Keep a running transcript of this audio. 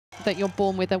that you're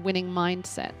born with a winning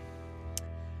mindset.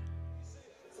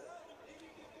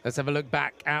 Let's have a look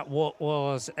back at what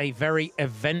was a very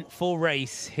eventful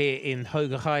race here in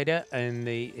Hoogerheide and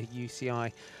the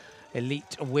UCI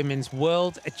Elite Women's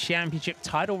World Championship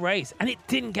title race. And it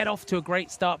didn't get off to a great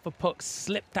start for Puck.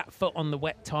 Slipped that foot on the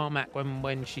wet tarmac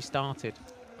when she started.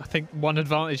 I think one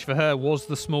advantage for her was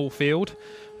the small field.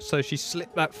 So she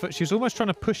slipped that foot. She was almost trying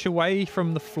to push away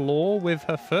from the floor with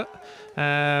her foot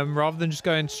rather than just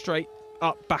going straight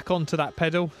up back onto that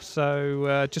pedal.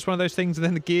 So just one of those things, and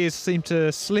then the gears seemed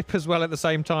to slip as well at the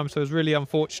same time, so it was really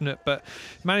unfortunate, but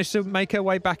managed to make her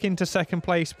way back into second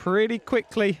place pretty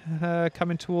quickly,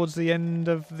 coming towards the end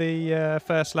of the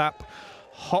first lap.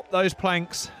 Hopped those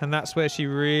planks, and that's where she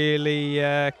really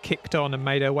kicked on and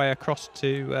made her way across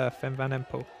to Fem van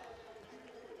Empe.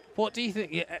 What do you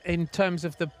think in terms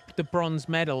of the bronze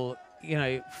medal, you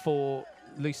know, for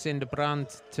Lucinda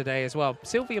Brandt today as well?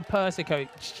 Sylvia Persico,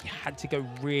 she had to go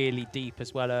really deep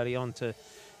as well early on to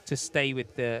stay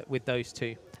with those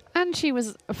two. And she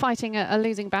was fighting a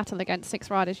losing battle against 6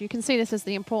 riders. You can see this as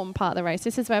the important part of the race.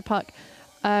 This is where Puck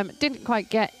didn't quite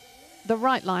get the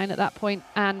right line at that point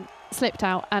and slipped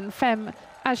out. And Fem,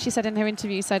 as she said in her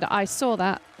interview, said, I saw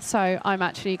that, so I'm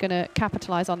actually going to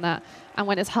capitalise on that, and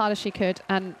went as hard as she could,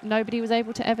 and nobody was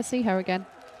able to ever see her again.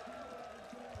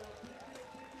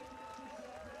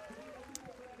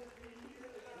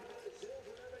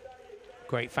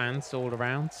 Great fans all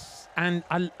around, and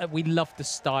we love the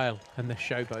style and the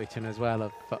showboating as well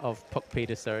of Puck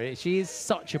Pieterse. She is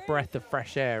such a breath of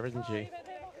fresh air, isn't she?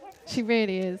 She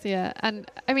really is, yeah. And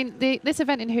I mean, this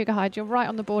event in Hoogerheide, you're right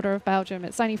on the border of Belgium.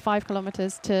 It's only 5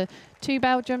 kilometers to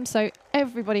Belgium, so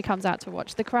everybody comes out to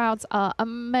watch. The crowds are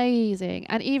amazing,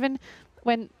 and even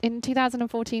when in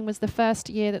 2014 was the first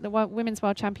year that the Women's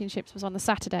World Championships was on the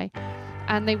Saturday,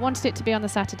 and they wanted it to be on the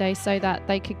Saturday so that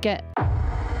they could get